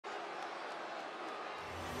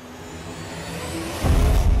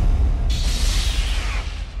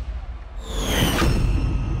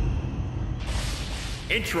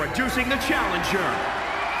Introducing the challenger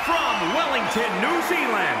from Wellington, New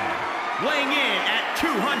Zealand, weighing in at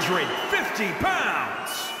 250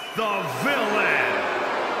 pounds, the villain,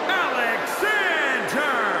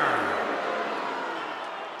 Alexander.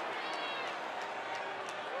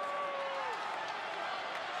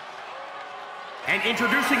 And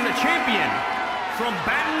introducing the champion from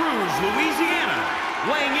Baton Rouge, Louisiana,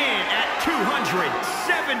 weighing in at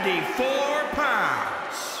 274 pounds.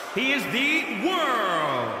 He is the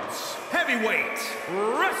world's heavyweight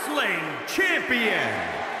wrestling champion,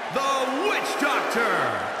 the Witch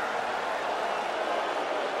Doctor.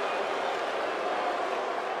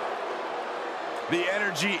 The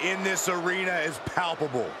energy in this arena is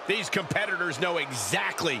palpable. These competitors know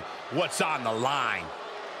exactly what's on the line.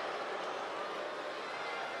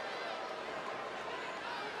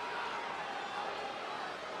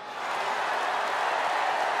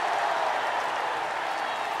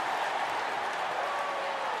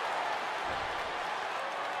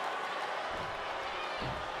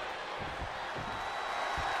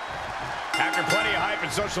 After plenty of hype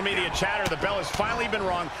and social media chatter, the bell has finally been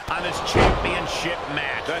rung on this championship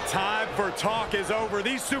match. The time for talk is over.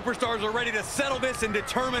 These superstars are ready to settle this and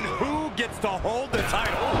determine who gets to hold the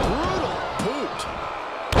title. Brutal boot.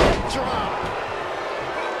 Drop.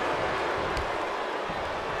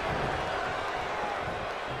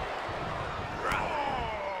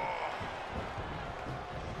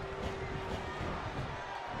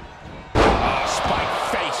 Oh, spike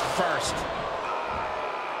face first.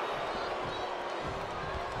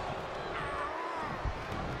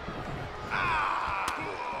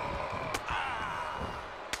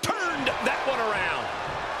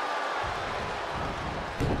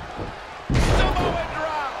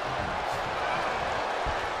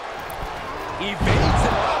 Evades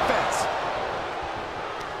an offense.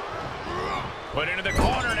 Put into the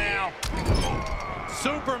corner now.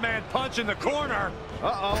 Superman punch in the corner.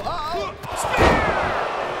 Uh-oh.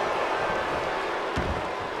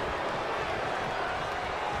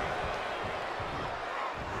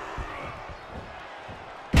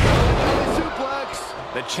 Suplex.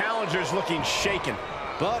 The challenger's looking shaken.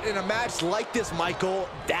 But in a match like this, Michael,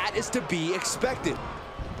 that is to be expected.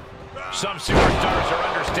 Some superstars are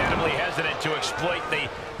understandably hesitant to exploit the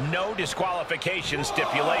no disqualification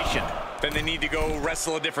stipulation. Then they need to go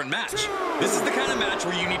wrestle a different match. This is the kind of match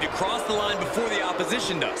where you need to cross the line before the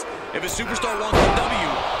opposition does. If a superstar wants the W,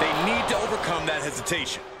 they need to overcome that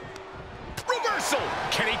hesitation. Reversal!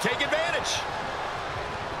 Can he take advantage?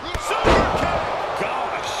 Super kick!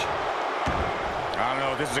 Gosh! I don't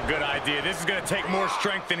know if this is a good idea. This is going to take more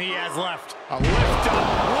strength than he has left. A lift up.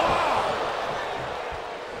 Whoa!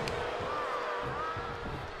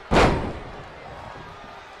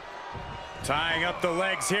 Tying up the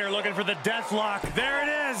legs here, looking for the death lock. There it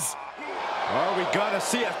is. Are we gonna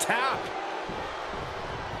see a tap?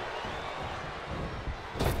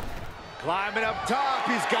 Climbing up top,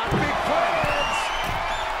 he's got big plans.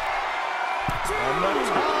 On the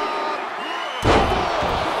top,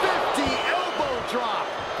 50 elbow drop.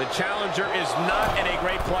 The challenger is not in a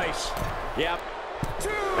great place. Yep.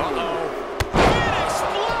 Uh-oh.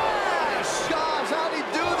 Gosh, how'd he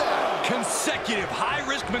do that? Consecutive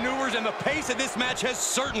high-risk maneuvers, and the pace of this match has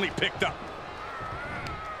certainly picked up.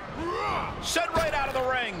 Sent right out of the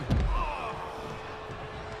ring.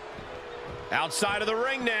 Outside of the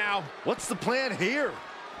ring now. What's the plan here?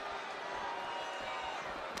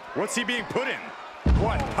 What's he being put in?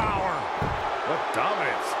 What power? What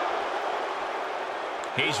dominance?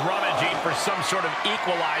 He's rummaging for some sort of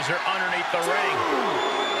equalizer underneath the ring.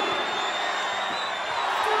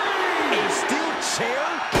 A steel chair?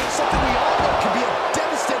 Something we all know can be a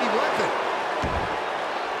devastating weapon.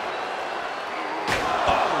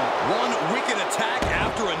 One wicked attack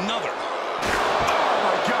after another. Oh,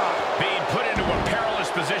 my God. Being put into a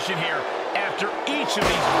perilous position here after each of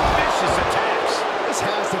these vicious attacks. This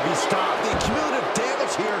has to be stopped. The cumulative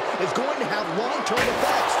damage here is going to have long-term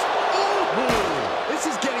effects. Ooh,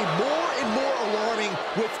 this is getting more and more alarming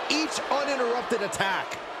with each uninterrupted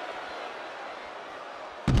attack.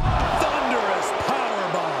 Thunderous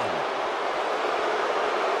powerbomb.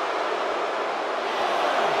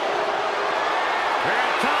 Here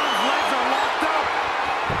it comes. Legs are locked up.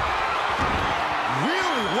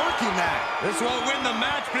 Really working that. This won't win the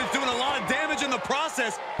match, but it's doing a lot of damage in the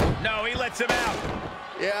process. No, he lets him out.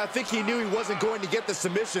 Yeah, I think he knew he wasn't going to get the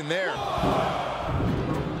submission there.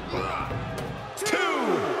 2, 3,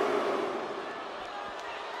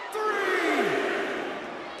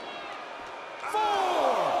 4,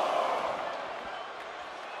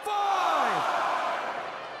 5,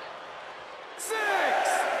 6,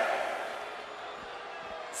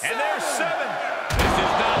 And there's 7. This is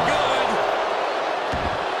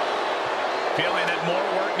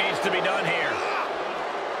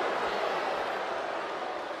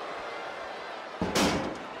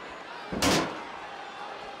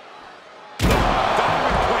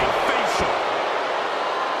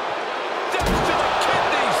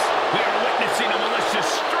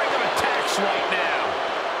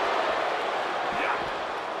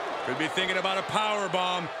thinking about a power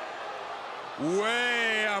bomb.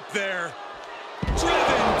 Way up there.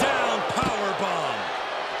 Driven down power bomb.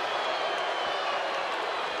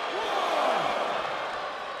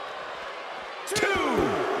 1, 2.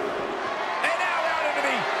 And now out into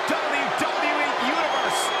the WWE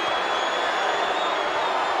Universe.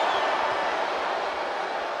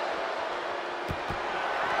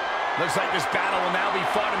 Looks like this battle will now be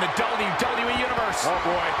fought in the WWE Universe. Oh,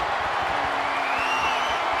 boy.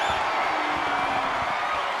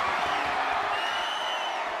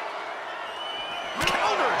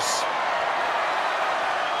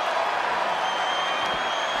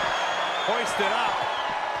 Hoisted up.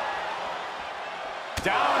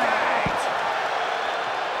 Down and out.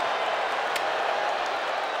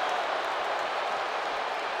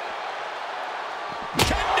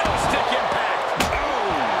 Kendo stick impact.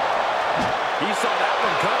 Oh. He saw that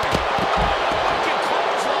one coming. Looking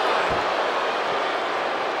clothesline.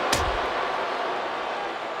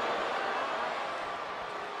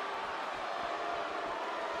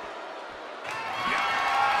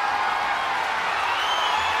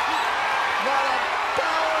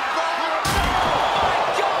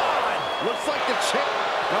 Looks like the champ.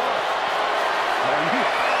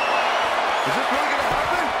 Is this really going to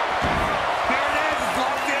happen? There it is,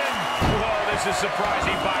 locked in. Whoa, this is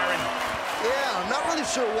surprising, Byron. Yeah, I'm not really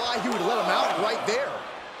sure why he would let him out right there.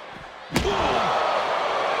 You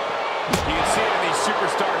can see it in these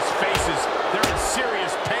superstars' faces. They're in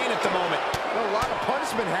serious pain at the moment. Well, a lot of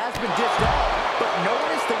punishment has been dished out, but no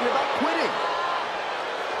one is thinking about quitting.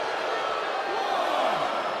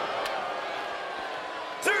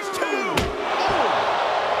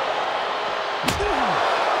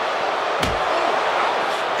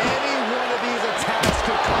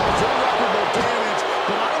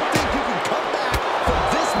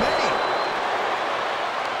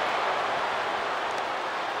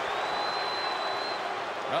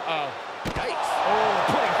 Uh-oh. Yikes. Oh,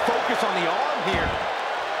 putting focus on the arm here.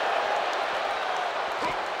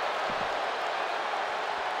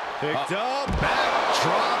 Picked up.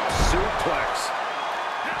 Backdrop suplex.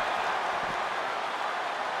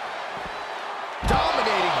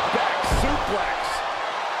 Dominating back suplex.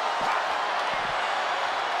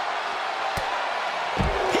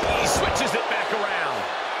 He switches it back around.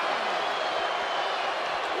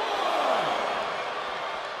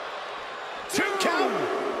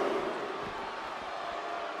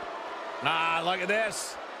 Ah, look at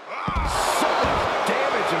this. So much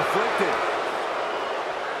damage inflicted.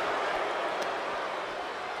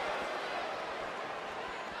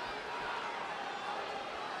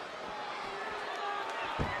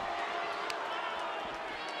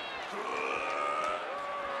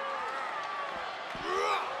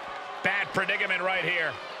 Bad predicament right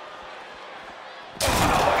here.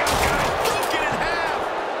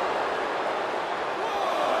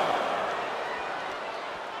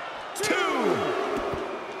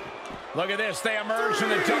 Look at this. They emerge from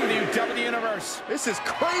the WWE Universe. This is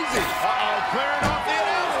crazy. Uh-oh, clearing off the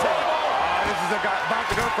announce table. This is about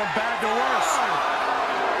to go from bad to worse.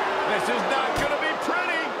 This is not going to be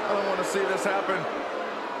pretty. I don't want to see this happen.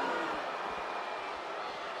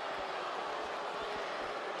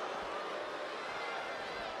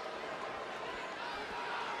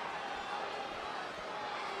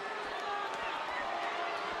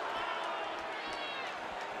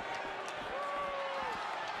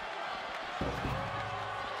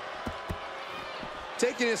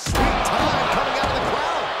 Taking his sweet time coming out of the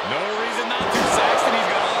crowd. No reason not to, Saxton. He's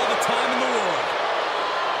got all the time in the world.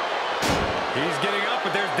 He's getting up, but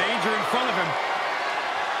there's danger in front of him.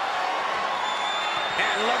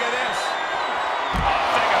 And look at this.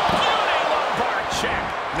 Take a beauty lumbar check.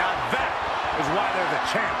 Now that is why they're the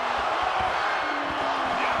champ.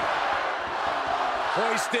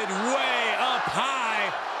 Hoisted way up high.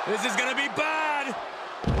 This is going to be bad.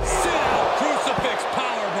 Sit out, crucifix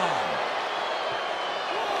powerbomb.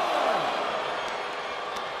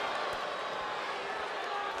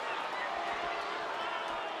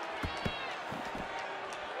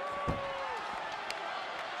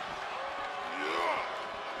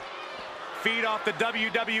 Feed off the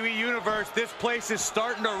WWE Universe. This place is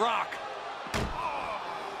starting to rock. Oh,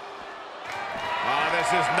 this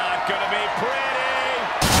is not going to be pretty.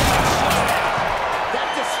 That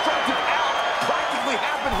destructive out practically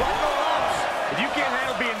happened right in the lumps. If you can't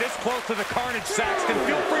handle being this close to the carnage, Saxton,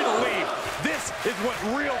 feel free to leave. This is what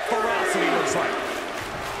real ferocity looks like.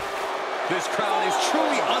 This crowd is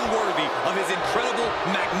truly unworthy of his incredible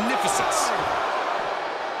magnificence.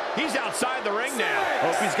 He's outside the ring now.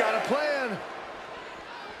 Hope he's got a plan.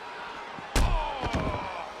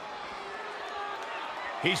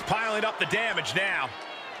 He's piling up the damage now.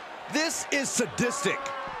 This is sadistic.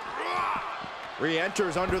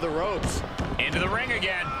 Re-enters under the ropes. Into the ring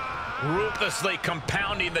again. Ruthlessly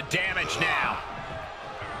compounding the damage now.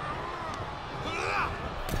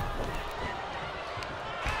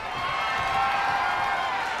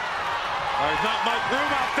 There's not much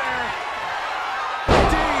room out there.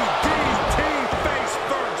 DDT face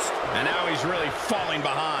first. And now he's really falling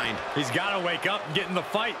behind. He's got to wake up and get in the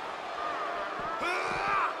fight.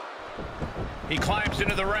 He climbs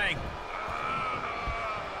into the ring.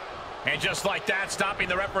 And just like that, stopping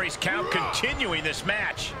the referee's count, continuing this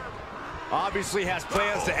match. Obviously has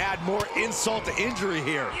plans to add more insult to injury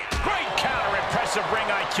here. Great counter, impressive ring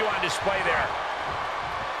IQ on display there.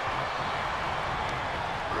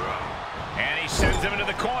 And he sends him into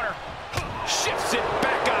the corner. Shifts it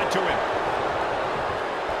back onto him.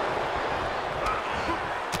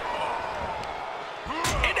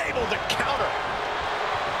 Enabled to counter.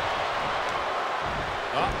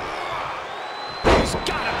 He's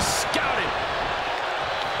got him scouted.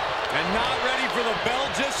 And not ready for the bell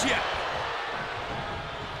just yet.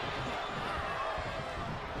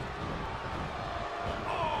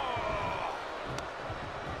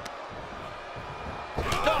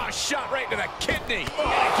 Shot right to the kidney. Great way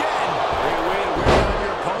to wear down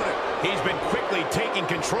your opponent. He's been quickly taking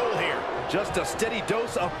control here. Just a steady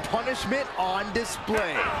dose of punishment on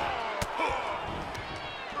display.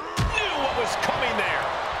 Knew what was coming there.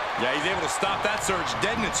 Yeah, he's able to stop that surge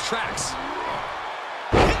dead in its tracks.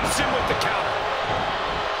 Hits him with the counter.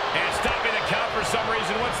 And stopping the count for some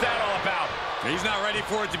reason. What's that all about? He's not ready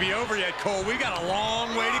for it to be over yet, Cole. We got a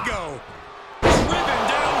long way to go. Driven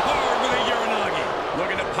down hard with a Uranagi.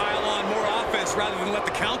 Looking to pile on more offense rather than let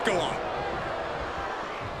the count go on.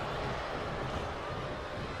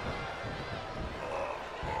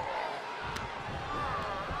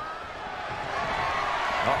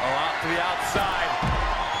 Out to the outside.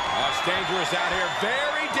 Oh, it's dangerous out here.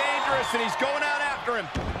 Very dangerous, and he's going out after him.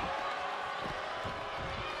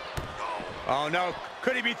 Oh, no.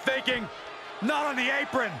 Could he be thinking? Not on the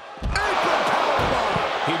apron. Apron powerbomb.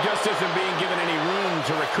 He just isn't being given any room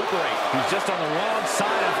to recuperate. He's just on the wrong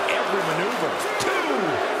side of every maneuver. 2,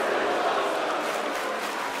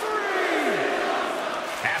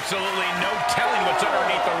 3. Absolutely no telling what's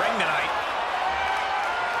underneath the ring tonight.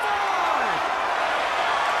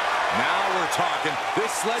 5. Now we're talking.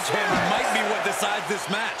 This sledgehammer might be what decides this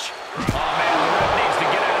match. Oh, man, the ref needs to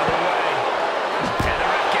get out of the way. And the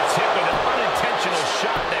ref gets hit with an unintentional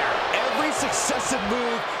shot there. Every successive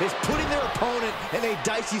move is putting their opponent in a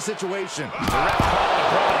dicey situation. The ref caught the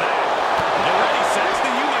brunt of that. You're ready,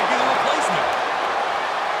 Saxton. You might be the replacement.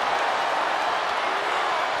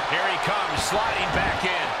 Here he comes, sliding back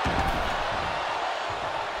in.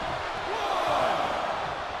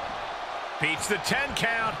 Beats the 10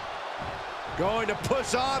 count. Going to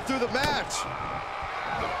push on through the match.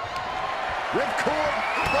 Ripcord.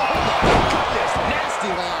 Oh my goodness, nasty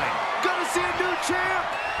line. Gonna see a new champ.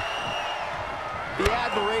 The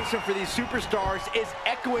admiration for these superstars is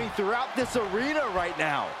echoing throughout this arena right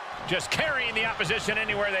now. Just carrying the opposition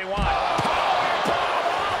anywhere they want. Powerbomb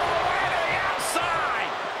all the way to the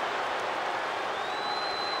outside.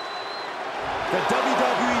 The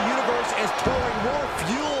WWE Universe is pouring more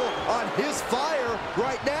fuel on his fire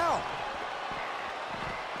right now.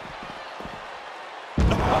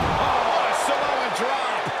 Samoan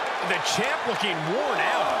drop. The champ looking worn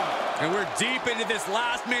out. And we're deep into this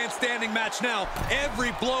last man standing match now.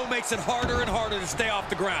 Every blow makes it harder and harder to stay off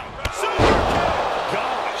the ground. Super kick.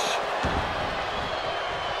 Gosh.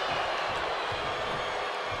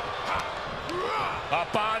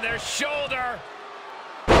 Up on their shoulder.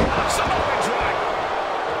 Samoan drop.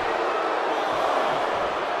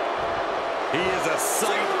 He is a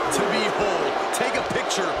sight to behold. Take a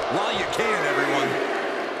picture while you can, everyone.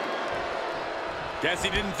 Guess he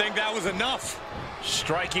didn't think that was enough.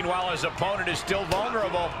 Striking while his opponent is still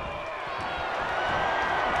vulnerable.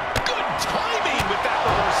 Good timing with that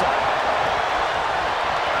reversal.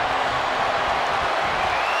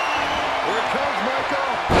 Here it comes,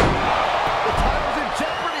 Michael. The title's in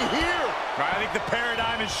jeopardy here. I think the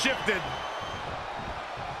paradigm has shifted.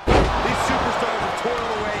 These superstars have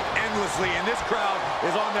toiled away endlessly, and this crowd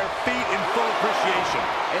is on their feet in full appreciation.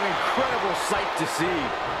 An incredible sight to see.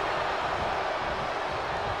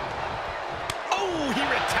 Oh, he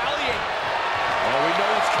retaliates. Oh, we know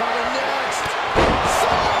what's coming next.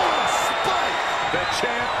 Samoan spike. The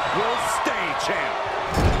champ will stay champ.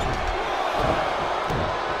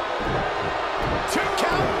 2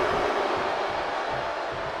 count.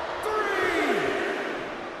 3.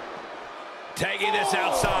 Taking this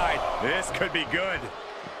outside. This could be good.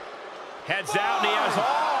 Heads out, and he has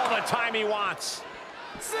all the time he wants.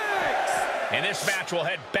 6. And this match will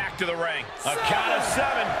head back to the ring. A count of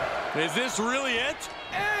 7. Is this really it?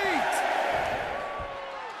 8.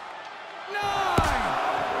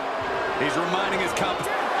 9. He's reminding his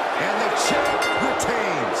competition. And the champ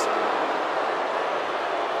retains.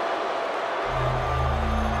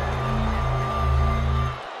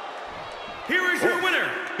 Here is your winner.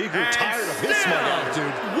 He grew and tired of his smug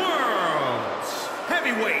attitude. World's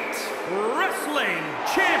Heavyweight Wrestling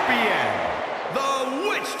Champion, the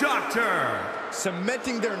Witch Doctor.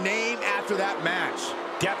 Cementing their name after that match.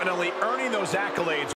 Definitely earning those accolades.